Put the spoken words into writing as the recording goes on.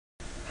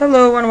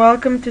Hello and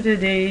welcome to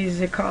today's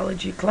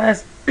ecology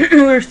class.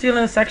 We're still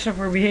in a section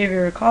for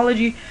behavioral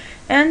ecology,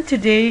 and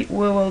today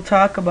we will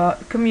talk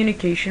about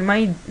communication.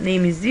 My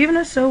name is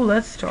Divna, so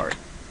let's start.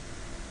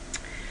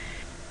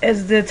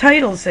 As the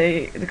title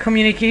say, the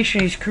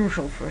communication is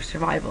crucial for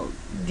survival.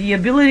 The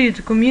ability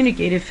to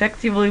communicate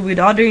effectively with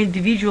other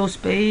individuals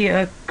play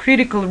a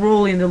critical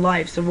role in the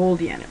lives of all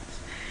the animals.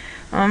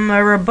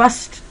 A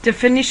robust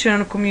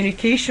definition of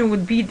communication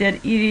would be that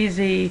it is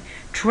a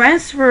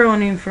transfer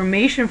of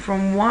information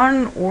from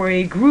one or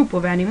a group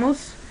of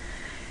animals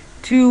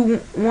to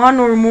one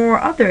or more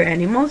other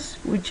animals,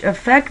 which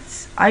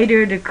affects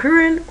either the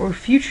current or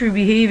future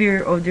behavior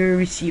of the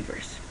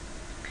receivers.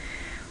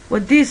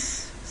 What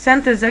this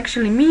sentence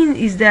actually means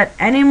is that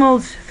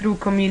animals, through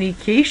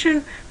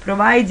communication,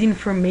 provide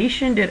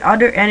information that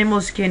other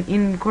animals can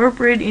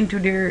incorporate into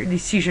their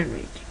decision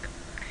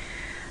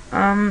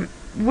making.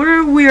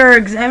 Where we are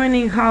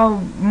examining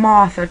how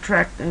moths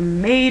attract a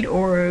mate,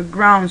 or a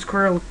ground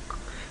squirrel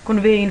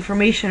convey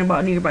information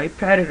about nearby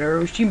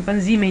predator, or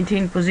chimpanzee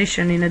maintain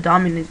position in a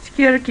dominant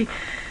hierarchy.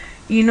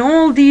 In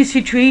all these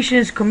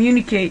situations,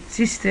 communicate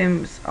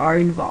systems are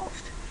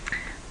involved.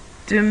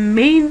 The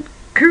main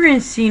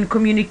currency in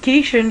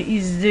communication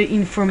is the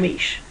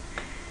information.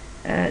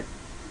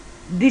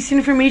 This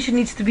information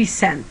needs to be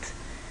sent.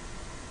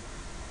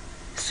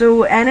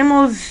 So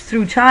animals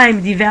through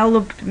time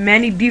developed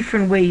many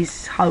different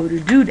ways how to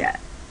do that.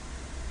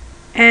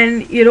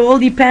 And it all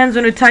depends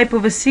on the type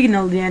of a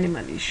signal the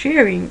animal is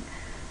sharing.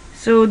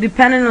 So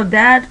depending on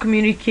that,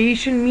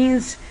 communication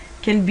means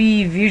can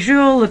be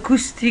visual,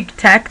 acoustic,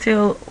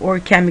 tactile, or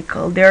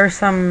chemical. There are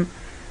some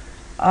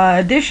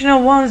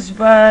additional ones,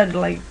 but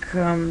like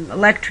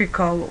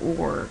electrical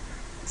or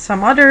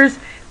some others,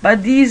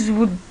 but these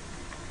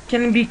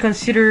can be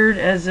considered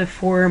as the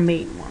four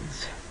main ones.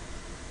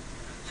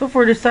 So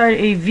for the start,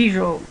 a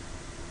visual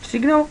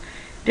signal.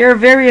 They are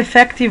very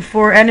effective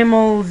for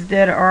animals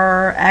that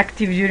are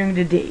active during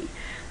the day.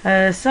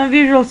 Some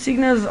visual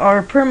signals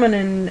are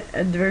permanent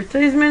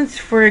advertisements.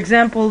 For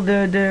example,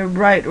 the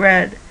bright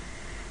red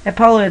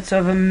epaulets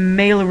of a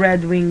male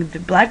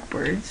red-winged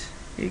blackbirds.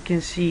 You can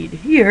see it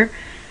here.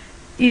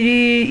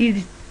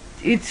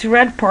 Its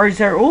red parts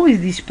are always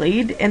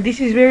displayed, and this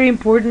is very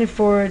important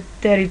for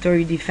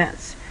territory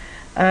defense.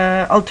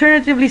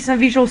 Alternatively, some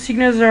visual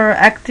signals are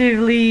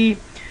actively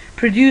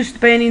produced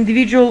by an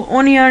individual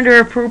only under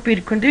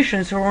appropriate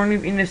conditions, or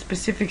only in a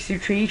specific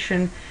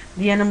situation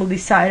the animal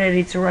decided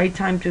it's the right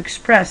time to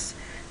express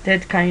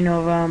that kind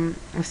of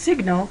a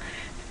signal.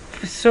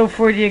 So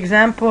for the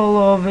example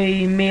of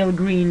a male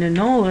green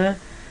anola,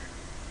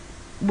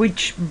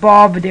 which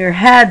bob their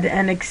head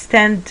and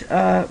extend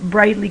a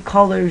brightly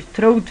colored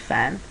throat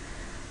fan,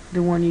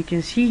 the one you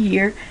can see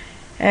here,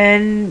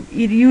 and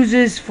it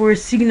uses for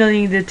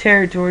signaling the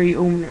territory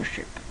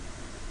ownership.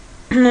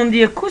 On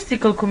the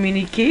acoustical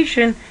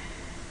communication,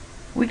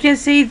 we can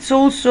say it's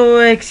also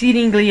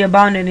exceedingly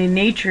abundant in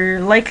nature,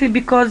 likely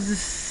because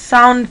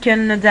sound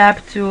can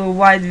adapt to a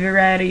wide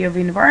variety of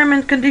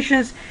environment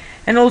conditions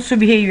and also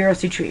behavioral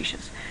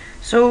situations.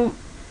 So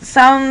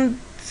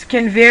sounds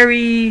can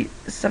vary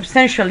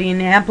substantially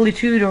in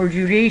amplitude or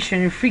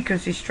duration and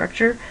frequency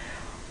structure,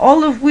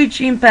 all of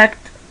which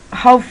impact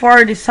how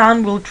far the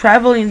sound will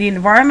travel in the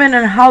environment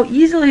and how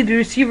easily the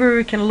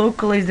receiver can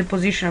localize the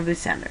position of the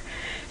sender.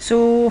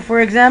 So,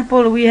 for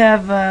example, we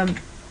have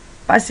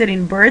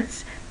passerine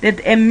birds that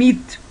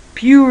emit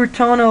pure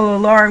tonal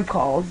alarm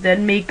calls that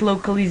make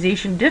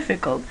localization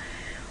difficult,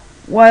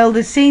 while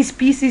the same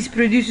species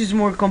produces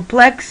more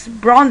complex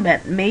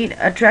broadband-made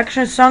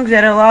attraction songs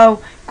that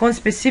allow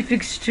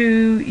conspecifics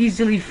to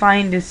easily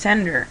find the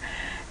sender.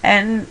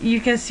 And you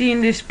can see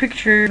in this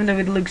picture, even though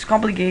it looks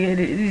complicated,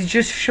 it is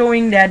just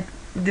showing that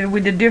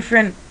with the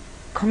different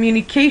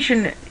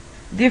communication,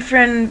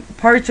 different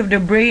parts of the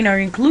brain are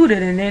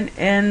included in it,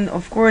 and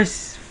of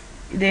course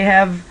they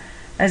have,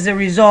 as a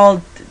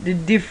result, the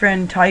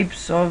different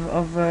types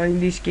of in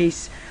this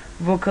case,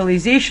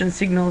 vocalization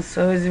signals.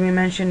 So as we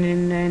mentioned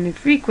in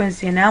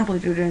frequency and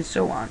amplitude and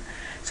so on.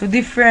 So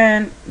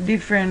different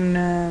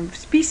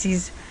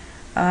species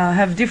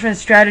have different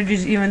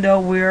strategies, even though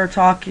we are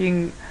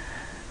talking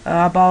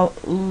about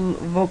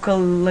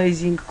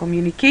vocalizing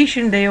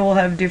communication. They all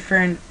have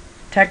different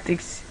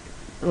tactics,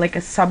 like a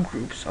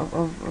subgroups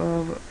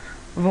of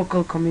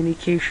vocal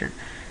communication.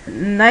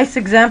 Nice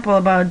example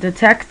about the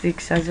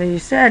tactics, as I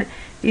said,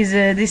 is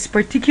this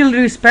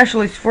particularly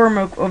specialist form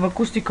of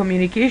acoustic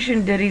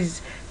communication that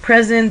is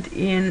present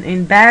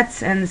in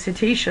bats and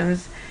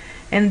cetaceans,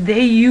 and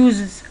they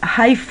use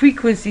high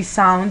frequency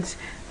sounds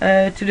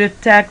to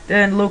detect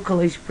and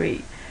localize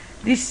prey.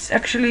 This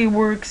actually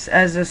works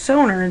as a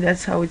sonar,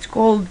 that's how it's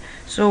called.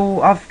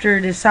 So after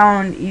the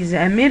sound is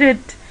emitted,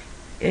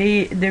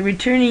 the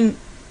returning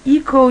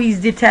echo is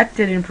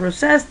detected and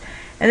processed,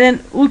 and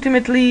then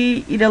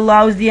ultimately it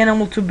allows the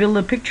animal to build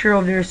a picture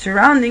of their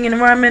surrounding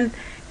environment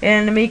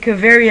and make a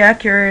very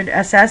accurate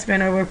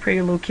assessment of a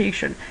prey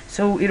location.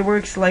 So it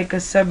works like a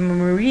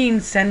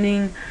submarine,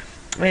 sending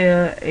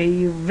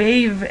a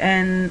wave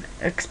and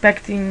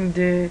expecting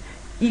the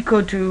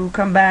echo to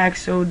come back,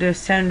 so the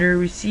sender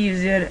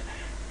receives it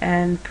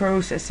and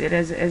process it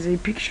as a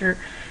picture.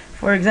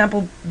 For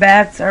example,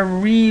 bats are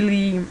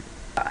really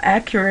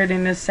accurate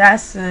in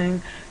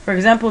assessing. For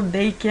example,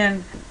 they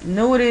can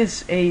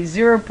notice a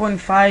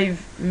 0.5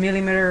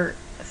 millimeter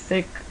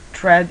thick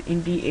thread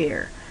in the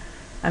air.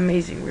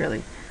 Amazing,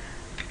 really.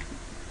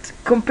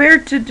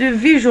 Compared to the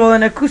visual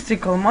and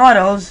acoustical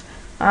models,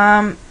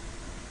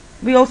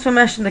 we also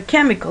mentioned the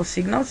chemical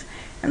signals,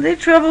 and they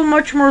travel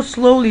much more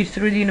slowly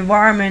through the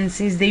environment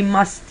since they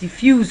must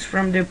diffuse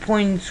from the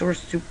point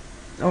source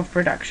of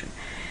production.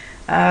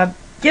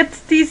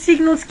 Yet these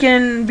signals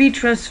can be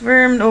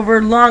transformed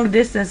over long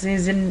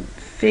distances and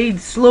fade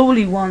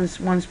slowly once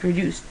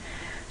produced.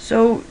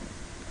 So,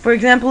 for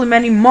example, in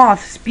many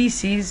moth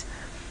species,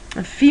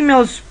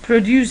 females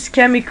produce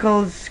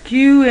chemicals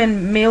cue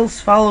and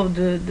males follow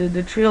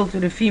the trail to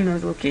the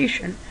female's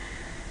location.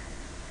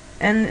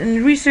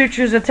 And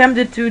researchers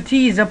attempted to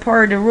tease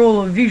apart the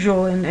role of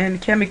visual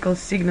and chemical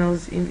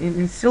signals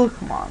in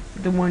silk moth,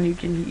 the one you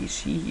can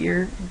see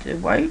here, the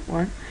white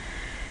one.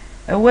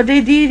 What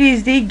they did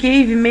is they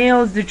gave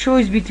males the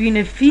choice between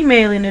a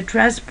female in a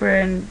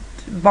transparent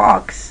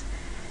box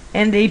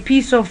and a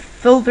piece of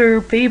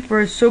filter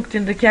paper soaked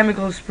in the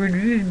chemicals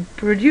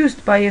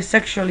produced by a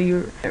sexually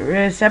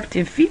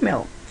receptive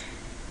female.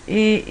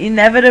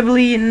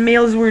 Inevitably,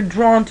 males were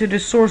drawn to the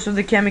source of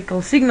the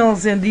chemical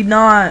signals and did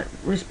not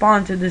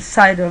respond to the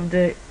sight of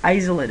the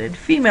isolated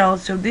female.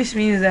 So this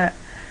means that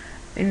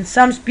in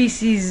some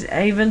species,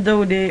 even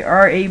though they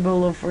are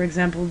able of, for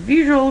example,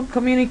 visual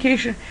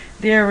communication,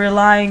 they are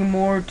relying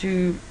more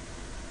to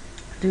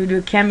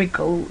the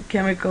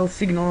chemical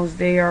signals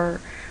they are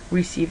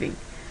receiving.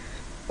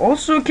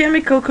 Also,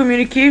 chemical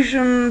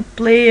communication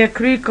play a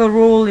critical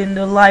role in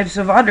the lives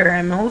of other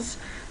animals,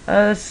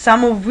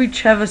 some of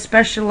which have a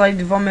specialized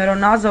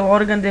vomeronasal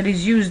organ that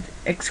is used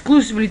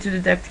exclusively to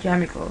detect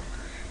chemical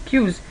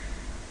cues.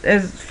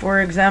 As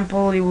for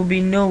example, it will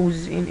be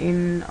nose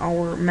in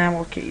our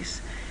mammal case.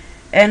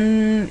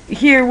 And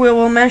here we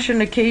will mention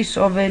the case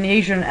of an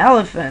Asian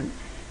elephant,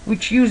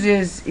 which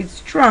uses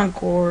its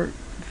trunk, or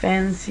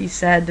fancy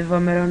said the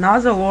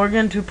vomeronasal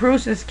organ, to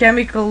process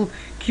chemical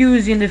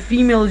cues in the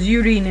female's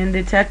urine and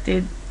detect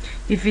it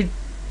if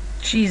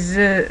she's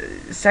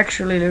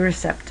sexually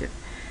receptive.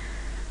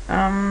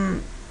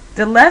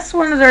 The last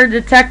ones are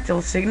the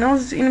tactile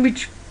signals, in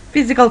which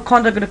physical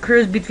contact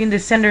occurs between the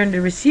sender and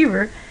the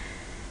receiver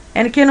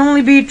and can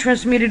only be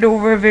transmitted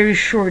over a very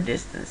short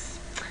distance.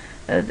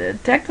 The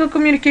tactile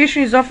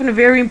communication is often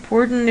very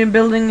important in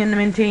building and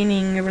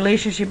maintaining a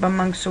relationship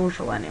among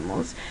social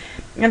animals.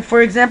 And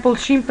for example,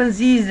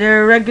 chimpanzees that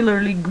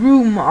regularly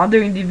groom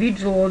other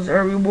individuals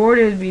are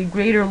rewarded with a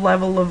greater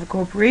level of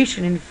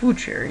cooperation in food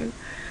sharing.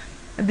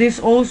 This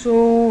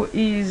also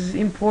is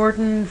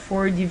important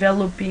for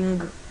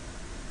developing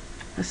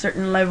a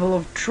certain level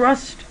of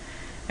trust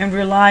and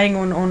relying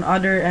on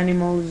other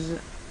animals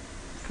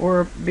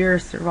for their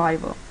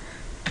survival.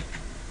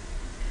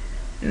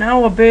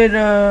 Now a bit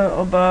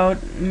about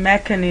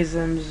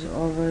mechanisms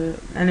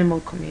of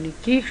animal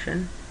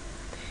communication.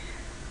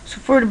 So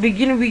for the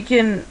beginning, we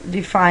can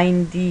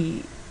define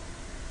the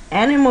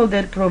animal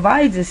that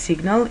provides a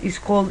signal is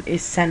called a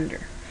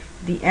sender.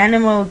 The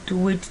animal to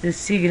which the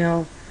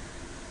signal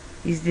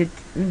is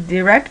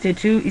directed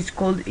to is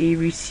called a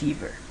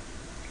receiver.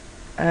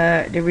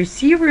 The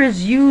receiver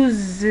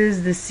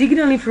uses the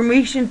signal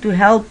information to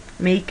help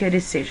make a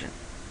decision.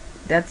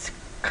 That's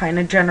kind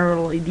of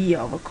general idea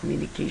of a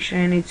communication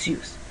and its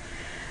use.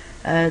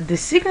 The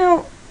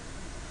signal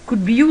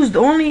could be used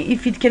only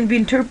if it can be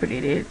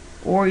interpreted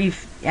or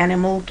if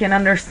animal can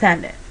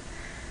understand it.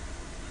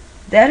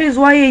 That is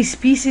why a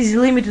species is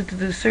limited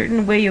to a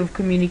certain way of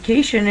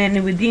communication,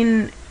 and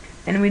within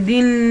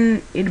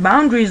its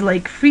boundaries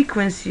like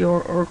frequency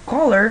or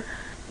color,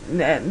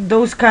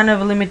 those kind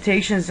of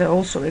limitations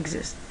also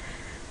exist.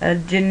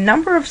 The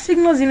number of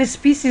signals in a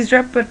species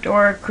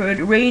repertoire could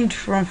range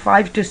from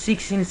 5 to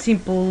 6 in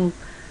simple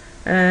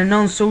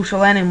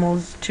non-social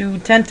animals to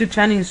 10 to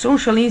 20 in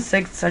social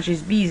insects such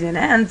as bees and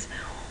ants,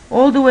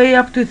 all the way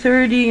up to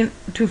 30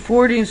 to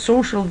 40 in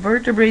social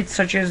vertebrates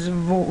such as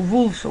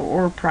wolves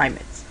or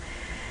primates.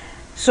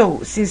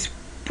 So, since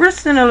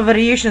personal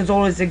variations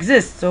always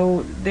exist,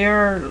 so there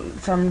are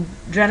some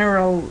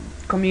general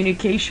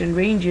communication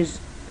ranges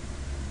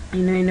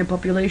in a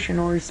population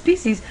or a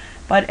species,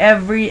 but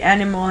every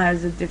animal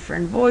has a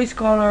different voice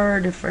color,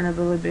 different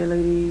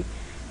availability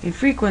in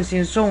frequency,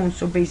 and so on.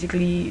 So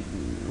basically,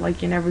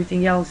 like in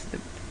everything else,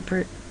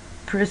 the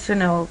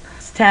personal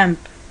stamp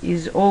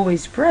is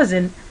always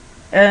present,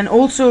 and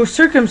also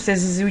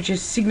circumstances in which a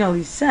signal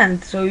is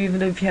sent. So even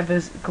though if you have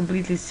a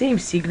completely same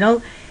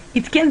signal,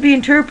 it can be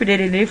interpreted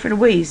in different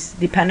ways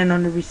depending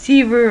on the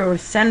receiver or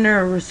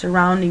sender or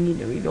surrounding.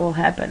 It all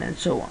happen and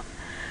so on.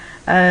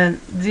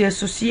 The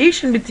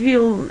association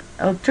between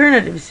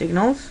alternative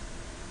signals,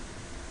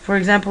 for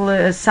example,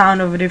 a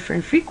sound of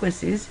different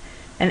frequencies,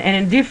 and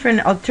in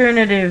different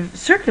alternative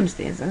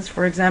circumstances,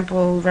 for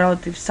example,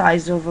 relative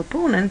size of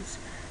opponents,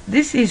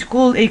 this is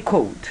called a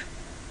code.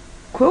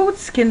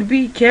 Codes can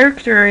be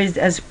characterized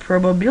as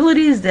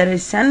probabilities that a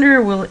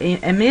sender will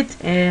emit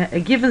a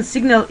given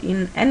signal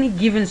in any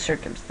given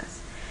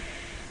circumstance.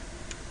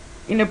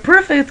 In a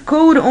perfect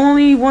code,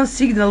 only one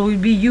signal will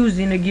be used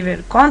in a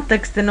given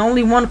context, and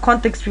only one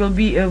context will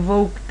be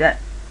evoke that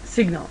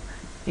signal.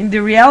 In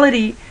the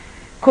reality,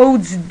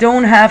 codes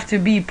don't have to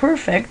be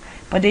perfect,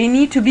 but they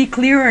need to be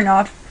clear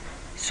enough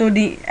so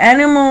the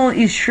animal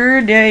is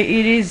sure that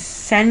it is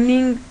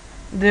sending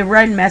the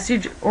right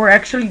message, or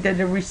actually that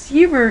the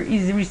receiver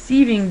is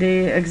receiving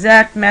the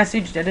exact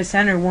message that the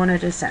sender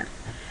wanted to send.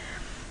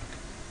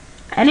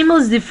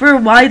 Animals differ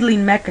widely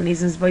in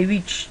mechanisms by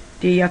which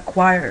they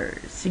acquire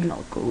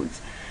signal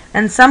codes,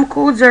 and some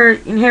codes are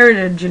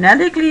inherited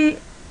genetically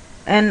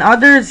and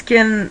others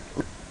can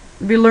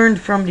be learned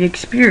from the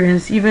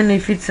experience, even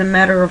if it's a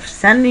matter of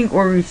sending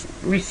or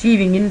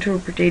receiving,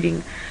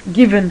 interpreting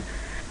given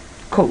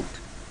code.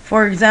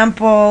 For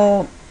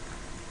example,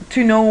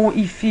 to know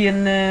if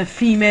a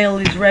female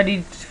is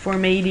ready for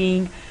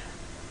mating,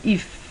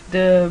 if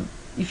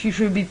you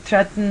should be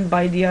threatened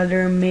by the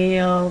other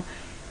male,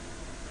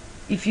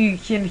 if you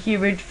can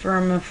hear it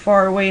from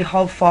far away,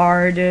 how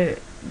far the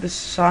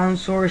sound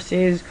source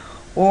is,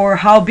 or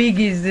how big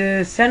is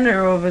the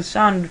center of a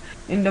sound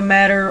in the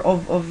matter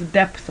of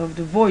depth of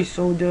the voice.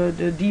 So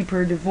the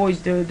deeper the voice,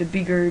 the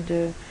bigger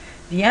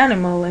the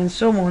animal, and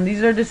so on.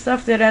 These are the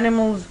stuff that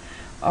animals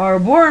are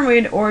born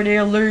with, or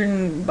they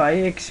learn by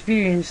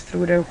experience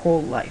through their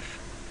whole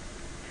life.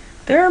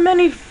 There are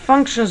many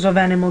functions of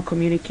animal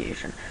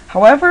communication.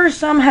 However,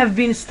 some have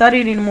been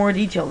studied in more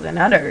detail than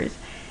others,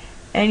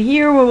 and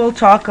here we will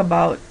talk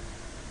about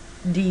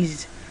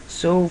these.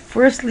 So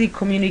firstly,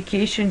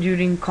 communication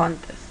during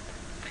contest.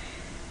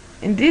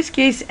 In this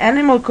case,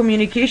 animal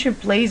communication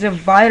plays a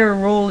vital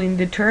role in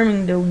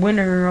determining the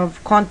winner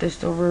of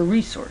contest over a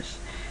resource.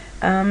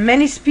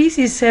 Many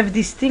species have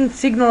distinct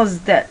signals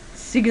that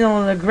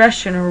signal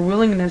aggression or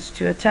willingness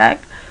to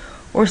attack,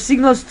 or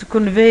signals to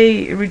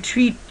convey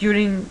retreat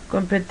during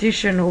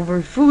competition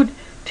over food,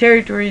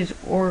 territories,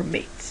 or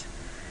mates.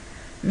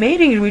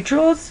 Mating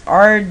rituals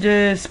are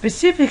the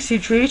specific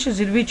situations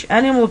in which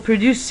animals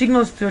produce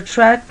signals to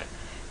attract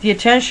the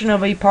attention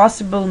of a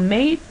possible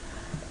mate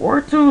or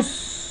to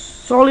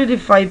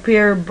solidify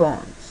pair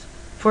bonds.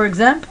 For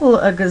example,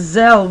 a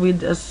gazelle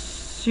with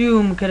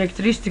assumed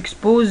characteristics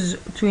pose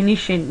to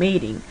initiate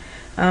mating.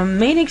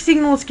 Mating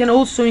signals can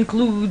also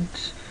include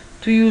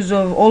the use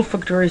of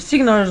olfactory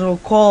signals or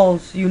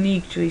calls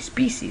unique to a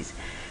species.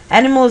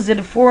 Animals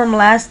that form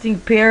lasting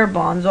pair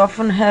bonds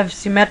often have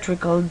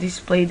symmetrical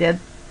display that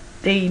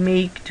they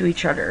make to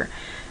each other.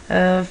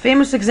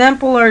 Famous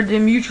examples are the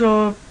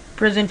mutual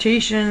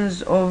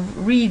presentations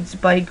of reeds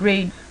by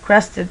great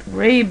crested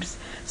grapes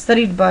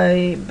studied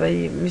by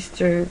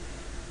Mr.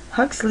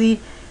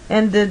 Huxley,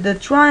 and the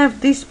triumph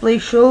display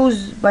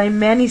shows by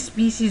many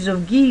species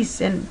of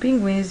geese and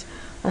penguins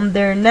on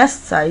their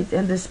nest site,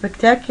 and the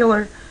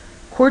spectacular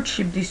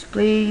courtship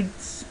displayed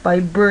by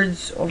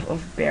birds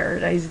of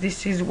paradise.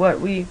 This is what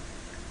we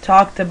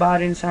talked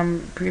about in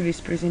some previous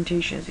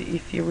presentations,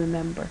 if you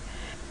remember.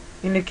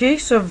 In the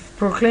case of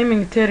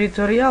proclaiming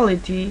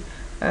territoriality,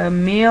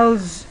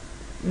 males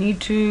need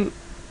to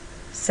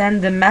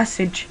send a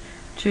message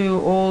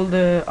to all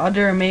the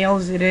other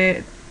males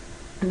that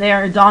they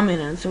are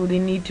dominant, so they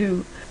need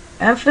to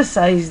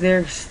emphasize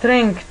their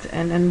strength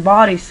and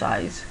body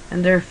size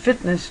and their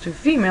fitness to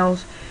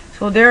females.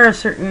 So there are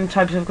certain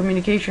types of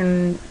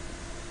communication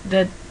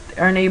that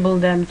enable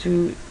them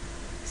to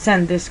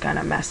send this kind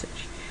of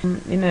message.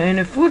 In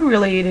a food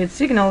related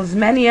signals,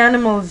 many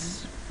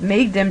animals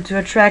make them to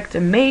attract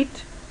a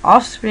mate,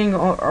 offspring,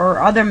 or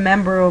other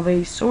member of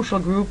a social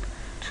group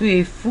to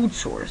a food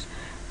source.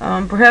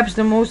 Perhaps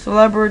the most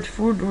elaborate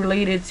food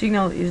related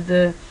signal is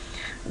the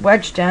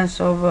wedge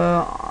dance of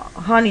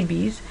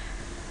honeybees.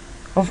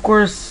 Of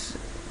course,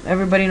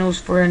 everybody knows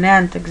for an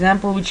ant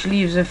example, which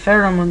leaves a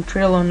pheromone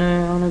trail on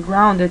a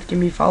ground that can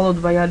be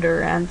followed by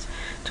other ants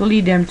to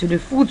lead them to the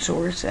food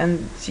source.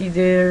 And see,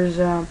 there's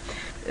a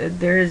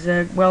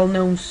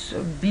well-known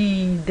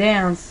bee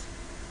dance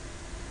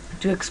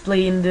to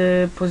explain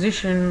the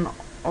position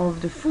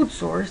of the food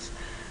source.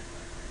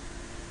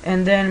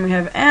 And then we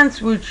have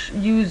ants, which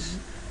use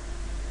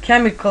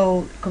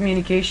chemical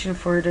communication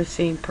for the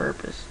same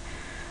purpose.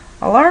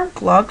 Alarm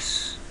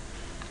calls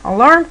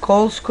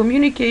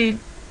communicate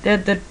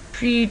that the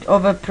threat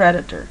of a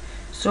predator.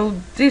 So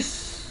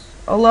this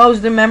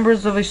allows the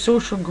members of a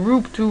social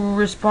group to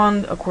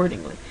respond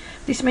accordingly.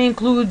 This may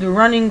include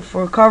running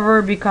for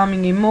cover,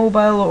 becoming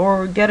immobile,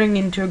 or getting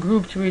into a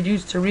group to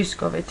reduce the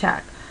risk of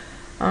attack.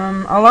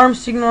 Alarm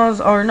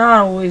signals are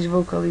not always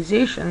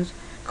vocalizations.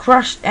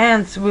 Crushed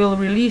ants will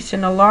release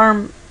an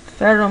alarm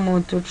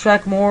pheromone to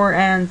attract more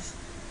ants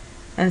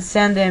and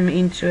send them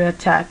into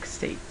attack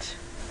state.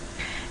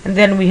 And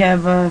then we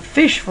have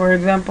fish, for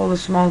example, the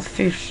small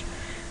fish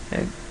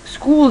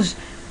schools,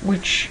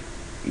 which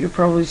you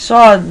probably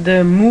saw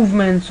the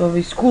movements of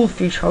a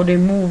schoolfish, how they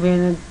move in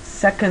a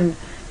second,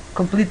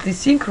 completely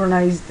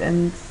synchronized,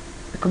 and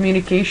the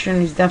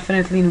communication is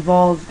definitely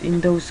involved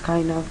in those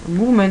kind of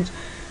movements.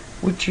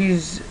 which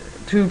is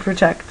to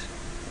protect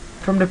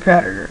from the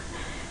predator.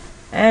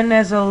 And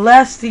as a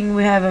last thing,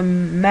 we have a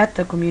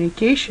meta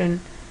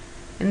communication.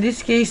 In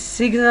this case,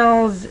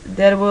 signals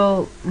that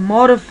will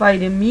modify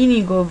the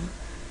meaning of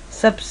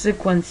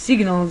subsequent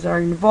signals are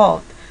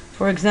involved.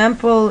 For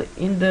example,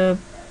 in the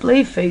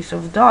play phase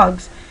of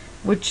dogs,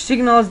 which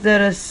signals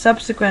that a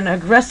subsequent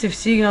aggressive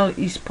signal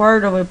is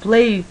part of a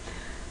play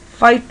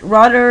fight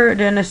rather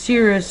than a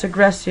serious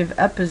aggressive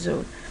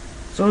episode.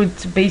 So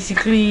it's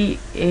basically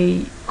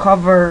a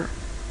cover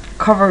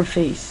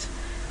phase,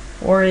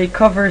 or a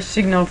cover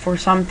signal for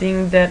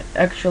something that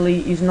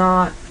actually is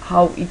not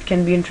how it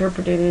can be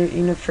interpreted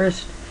in the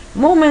first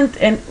moment,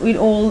 and it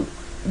all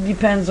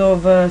depends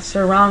of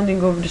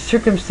surrounding of the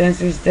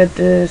circumstances that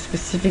the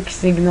specific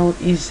signal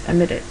is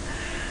emitted.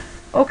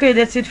 Okay,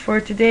 that's it for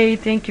today.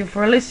 Thank you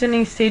for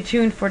listening. Stay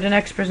tuned for the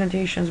next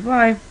presentations.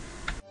 Bye.